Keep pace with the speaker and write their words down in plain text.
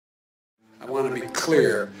want to be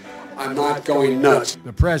clear. I'm not going nuts.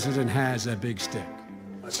 The president has a big stick.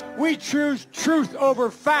 We choose truth over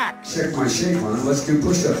facts. Check my shape on it. Let's do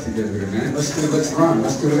push-ups together here, man. Let's run.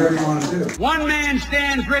 Let's do whatever you want to do. One man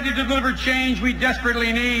stands ready to deliver change we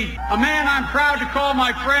desperately need. A man I'm proud to call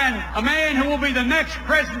my friend. A man who will be the next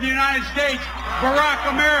president of the United States, Barack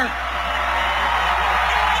America.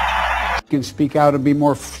 Can speak out and be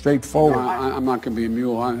more straightforward. I'm not going to be a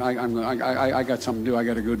mule. I got something to do. I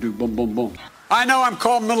got to go do boom, boom, boom. I know I'm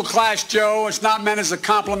called middle class, Joe. It's not meant as a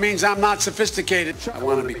compliment. It means I'm not sophisticated. I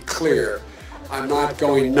want to be clear. I'm not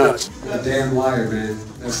going nuts. You're a damn liar, man.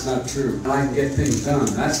 That's not true. I can get things done.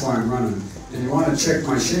 That's why I'm running. And you want to check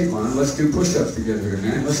my shape on it? Let's do push-ups together here,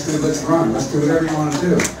 man. Let's run. Let's do whatever you want to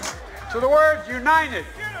do. To the words united.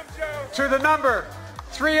 To the number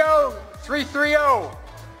 30330.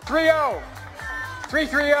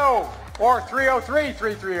 30330 or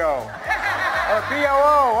 303330 or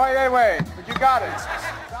BOO. Wait. But you got it.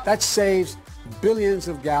 That saves billions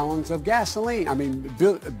of gallons of gasoline. I mean,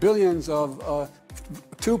 billions of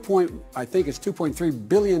I think it's $2.3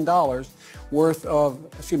 billion worth of,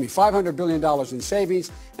 $500 billion in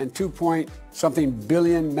savings and 2-point-something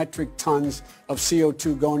billion metric tons of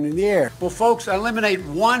CO2 going in the air. Well, folks, eliminate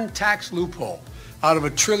one tax loophole out of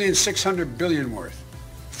 $1.6 trillion worth.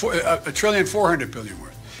 $1.4 trillion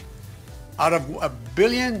worth. Out of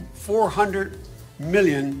 $1.4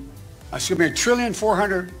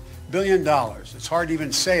 billion. It's hard to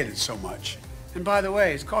even say it, it's so much. And by the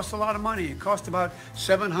way, it's cost a lot of money. It cost about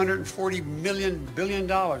 $740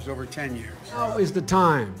 billion over 10 years. Now is the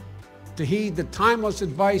time to heed the timeless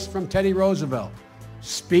advice from Teddy Roosevelt.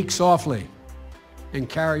 Speak softly and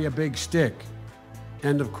carry a big stick.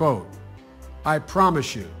 End of quote. I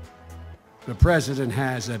promise you, the president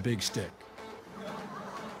has a big stick.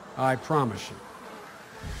 I promise you.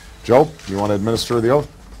 Joe, you want to administer the oath?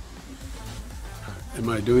 Am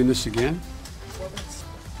I doing this again?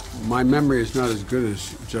 My memory is not as good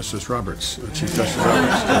as Justice Roberts, Chief Justice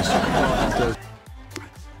Roberts.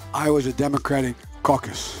 I was a Democratic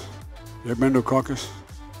caucus. You ever been to a caucus?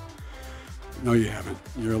 No, you haven't.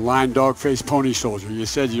 You're a lying dog-faced pony soldier. You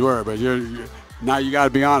said you were, but now you got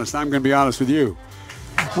to be honest. I'm going to be honest with you.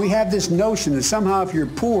 We have this notion that somehow if you're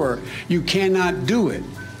poor, you cannot do it.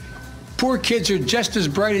 Poor kids are just as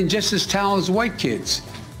bright and just as talented as white kids.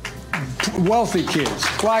 Wealthy kids,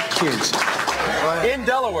 black kids. In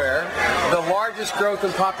Delaware, the largest growth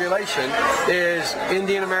in population is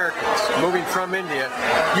Indian Americans moving from India.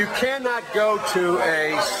 You cannot go to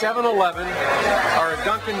a 7-Eleven or a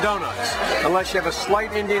Dunkin' Donuts unless you have a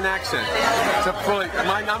slight Indian accent.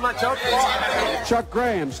 I'm not joking. Chuck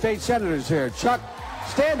Graham, state senator's here. Chuck,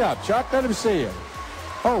 stand up, Chuck. Let him see you.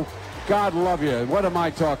 Oh, God love you. What am I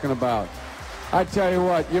talking about? I tell you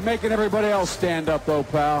what, you're making everybody else stand up, though,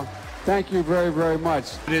 pal. Thank you very, very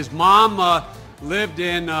much. His mom lived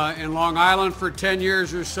in Long Island for 10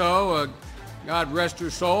 years or so. God rest her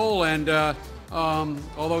soul. And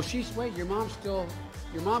although your mom's still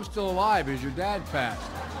alive as your dad passed.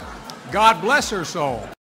 God bless her soul.